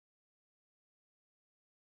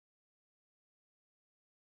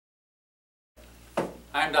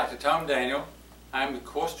I'm Dr. Tom Daniel. I'm the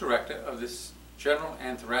course director of this General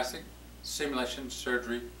and Thoracic Simulation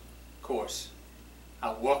Surgery course.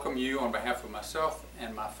 I welcome you on behalf of myself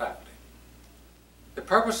and my faculty. The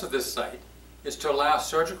purpose of this site is to allow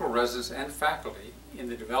surgical residents and faculty in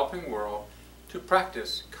the developing world to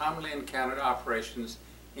practice commonly encountered operations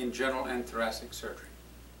in general and thoracic surgery.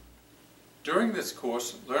 During this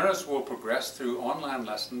course, learners will progress through online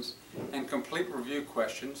lessons and complete review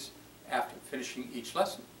questions after finishing each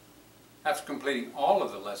lesson. After completing all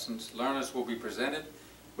of the lessons, learners will be presented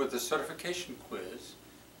with a certification quiz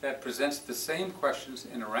that presents the same questions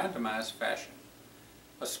in a randomized fashion.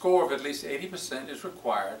 A score of at least 80% is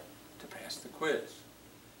required to pass the quiz.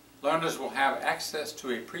 Learners will have access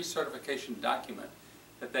to a pre-certification document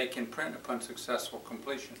that they can print upon successful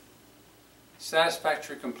completion.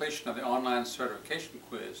 Satisfactory completion of the online certification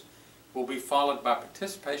quiz will be followed by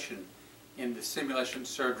participation in the simulation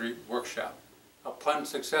surgery workshop. Upon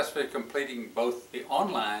successfully completing both the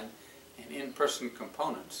online and in-person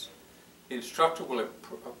components, the instructor will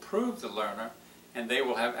approve the learner and they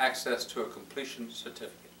will have access to a completion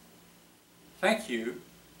certificate. Thank you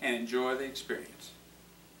and enjoy the experience.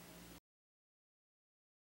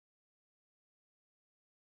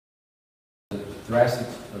 Thoracic,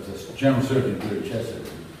 there's a general surgery and chest surgery,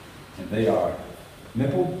 and they are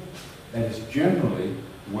nipple. That is generally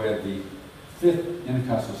where the fifth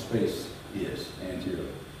intercostal space is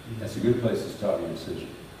anteriorly. That's a good place to start your incision.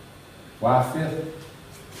 Why fifth?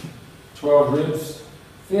 12 ribs.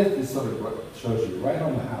 Fifth is sort of what shows you right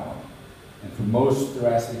on the highline. And for most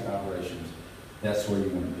thoracic operations, that's where you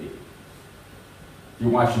want to be. If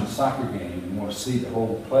you're watching a soccer game and you want to see the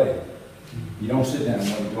whole play, you don't sit down and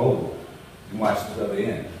want to go and watch the other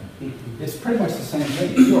end. It's pretty much the same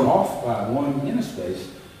thing. If you're off by one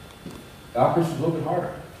interspace, the operation is a little bit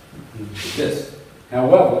harder. This.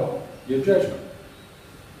 However, your judgment.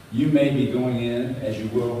 You may be going in, as you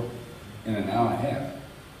will, in an hour and a half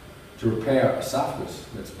to repair esophagus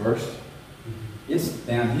that's burst. It's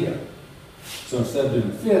down here. So instead of doing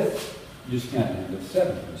the fifth, you just count down to the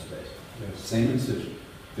seventh in the space. Yes. Same incision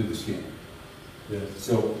through the skin. Yes.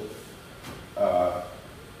 So,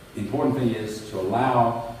 the important thing is to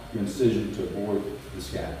allow your incision to avoid the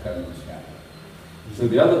scalp, cutting the scalp. So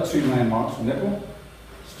the other two landmarks, nipple,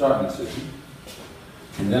 start incision,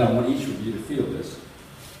 and then I want each of you to feel this.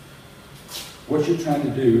 What you're trying to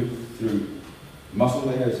do through muscle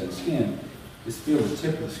layers and skin is feel the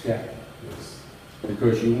tip of the scalp. Yes.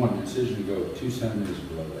 Because you want the incision to go 2 centimeters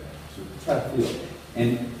below that. So try to feel it.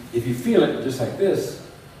 And if you feel it just like this,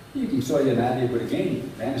 you can sort of get an idea, but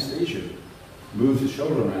again, the anesthesia moves the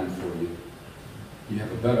shoulder around for you. You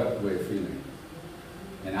have a better way of feeling.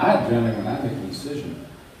 And I generally, when I make an incision,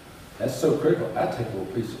 that's so critical, I take a little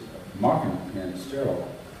piece of marking pen, sterile,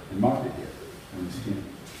 and mark it here on the skin.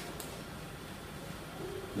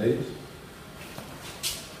 Ladies?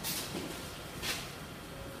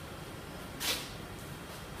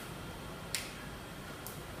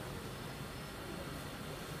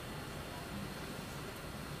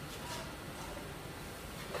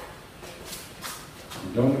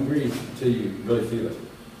 Don't agree until you really feel it.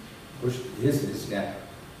 Which is this gap?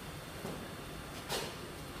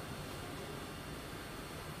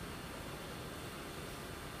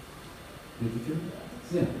 Did you feel it?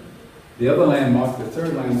 Yeah. The other landmark, the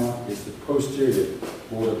third landmark, is the posterior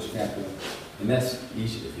border of the scapula, and that's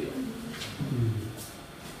easy to feel.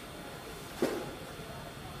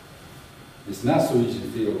 It's not so easy to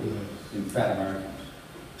feel in fat Americans.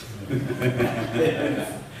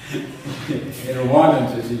 In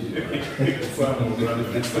Rwandans, it's easier.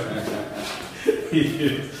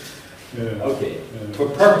 Okay, for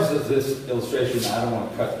purposes of this illustration, I don't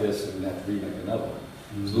want to cut this and have to remake another one.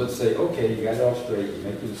 So let's say, okay, you got it all straight, you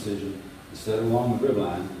make the decision, instead of along the rib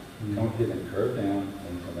line, come up here and curve down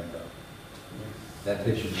and come back up. That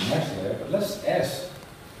takes you to the next layer, but let's ask,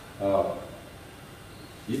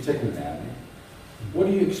 you've taken anatomy. What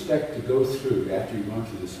do you expect to go through after you've gone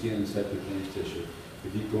through the skin and subcutaneous tissue?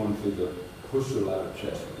 If you're going through the posterolateral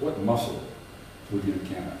chest, what muscle would you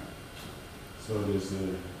encounter? So there's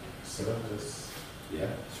the serratus. Yeah,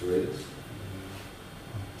 serratus.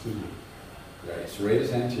 Right,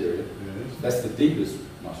 serratus anterior. Yes. That's the deepest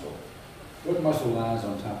muscle. What muscle lies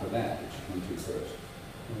on top of that you come to first?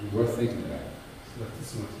 Worth thinking about.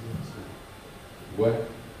 What?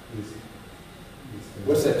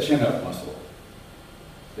 What's that chin-up muscle?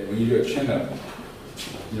 That when you do a chin-up,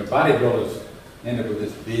 bodybuilders end up with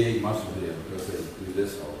this big muscle here because they do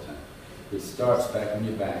this all the time. It starts back on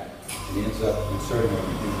your back and ends up inserting on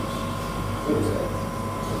your humerus. What is that?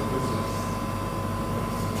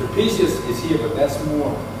 Trapezius is here, but that's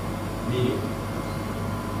more medial.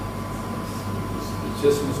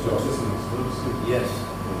 Latissimus dorsal. Latissimus. Yes.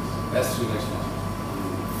 That's the next one.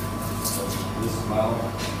 This model,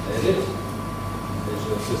 there it is. There's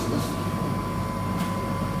your latissimus.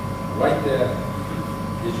 Right there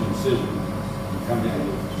is your incision. You come in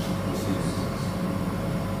with latissimus.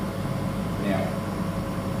 Now,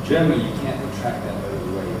 generally you can't retract that out of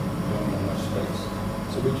the way. You don't have much space.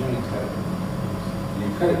 So we generally cut it. You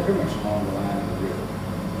cut it pretty much along the line of the rib.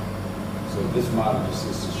 So this model just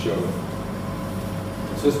is to show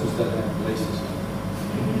latissimus doesn't have laces.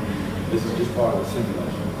 This is just part of the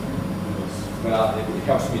simulation. But it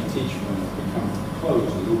helps me teach when we come close a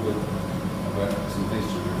little bit about some things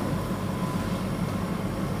to remember.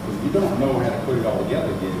 Because if you don't know how to put it all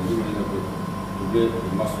together again, you end up with the rib,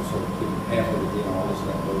 the muscle sort of putting half of it in, all this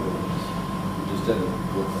left over. It just doesn't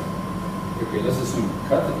work right. Okay, let's assume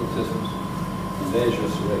cut the latissimus, and there's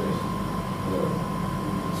your serratus. The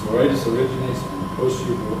serratus originates in the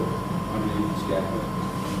posterior border underneath the scapula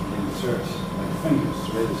and inserts like fingers.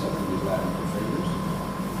 Serratus, I think, is Latin for fingers.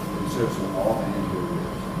 It inserts on all the anterior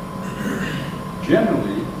ribs.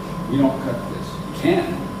 Generally, we don't cut this. You can,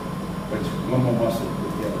 but it's one more muscle to put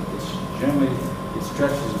together. It's generally, it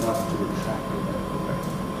stretches enough to retract it out of the way.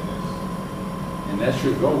 And that's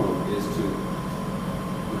your goal, is to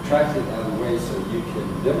retract it out of the way so you can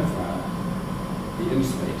identify the inner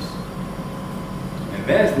space. And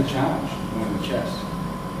there's the challenge on the chest.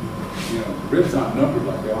 You know, the ribs aren't numbered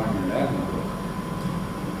like they are in your anatomy book.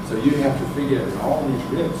 So you have to figure out in all these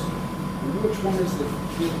ribs, which one is the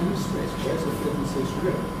fifth inner space? Where's the fifth and sixth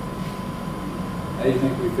rib? How do you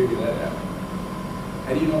think we figure that out?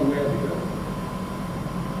 How do you know where to go?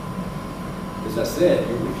 As I said,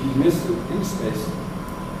 if you miss the inner space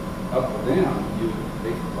up or down, you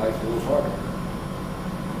make life a little harder.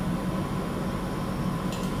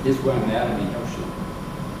 Here's where anatomy helps you.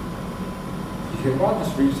 You say, well, I'll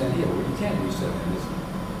just reach down here. Well, you can't reach down there. There's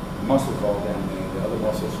muscles all down there, the other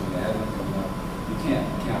muscles from the abdomen coming up. You can't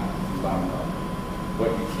count from bottom up. But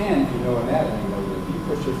you can, if you know anatomy, know that if you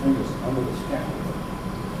push your fingers under the scapula,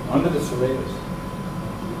 under the serratus,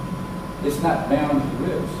 it's not bound to the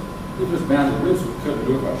ribs. If it was bound to the ribs, we couldn't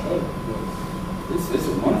do it by shoulder. It's a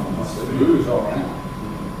wonderful muscle. It moves all around.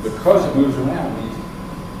 Because it moves around, it means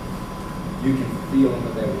you can feel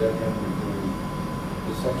under there without having to do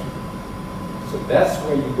this section. So that's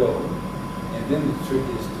where you go. And then the trick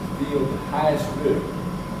is to feel the highest rib,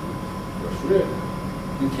 first rib,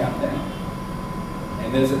 and count down. And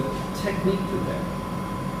there's a technique to that,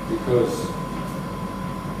 because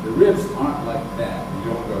the ribs aren't like that. You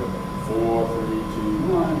don't go 4, 3, 2,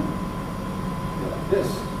 1. You're like this.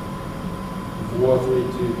 4, 3,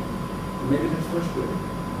 2. Maybe the first rib.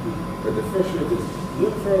 But the first rib is a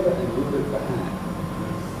little further and a little bit behind.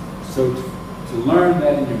 So to learn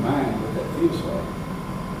that in your mind, what that feels like,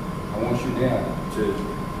 I want you now to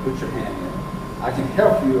put your hand in. I can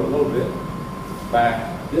help you a little bit by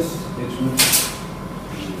this instrument,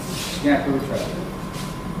 scapular retractor.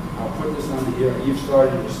 I'll put this under here, and you've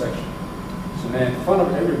started your section. So now in front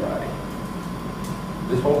of everybody,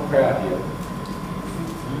 this whole crowd here,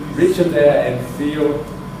 reach in there and feel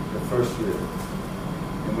the first rib.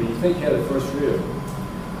 And when you think you have the first rib,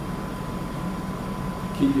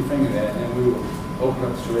 keep your finger there, and then we will open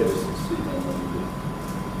up the serratus and see what we do.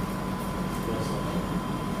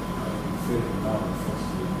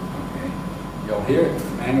 Okay. Y'all hear it? The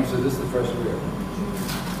manual says this is the first rib.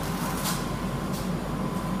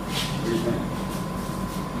 What do you think?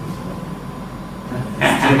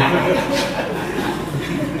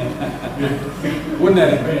 Wouldn't that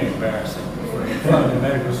have been embarrassing in front of the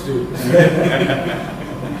medical students?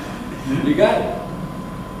 You got it?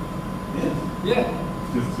 Yeah. Yeah.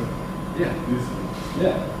 Yeah.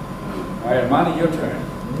 Yeah. All right, Monty, your turn.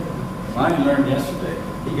 Monty learned yesterday.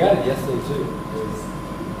 He got it yesterday too.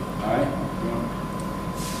 All right.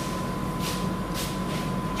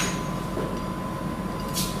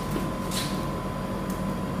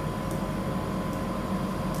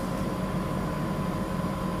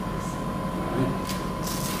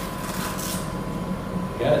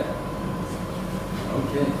 Got it?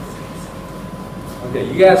 Okay. Okay,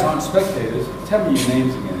 you guys aren't spectators. Tell me your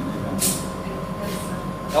names again.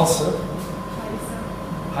 Elsa.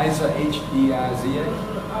 Heiza, H-E-I-Z-A.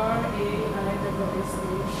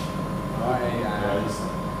 R-A-I.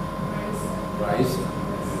 Rice.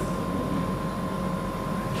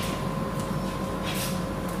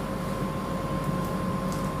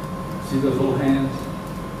 See those little hands?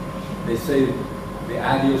 They say the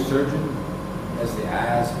ideal surgeon has the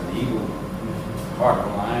eyes of an eagle, heart of a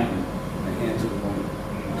lion, and the hands of a woman.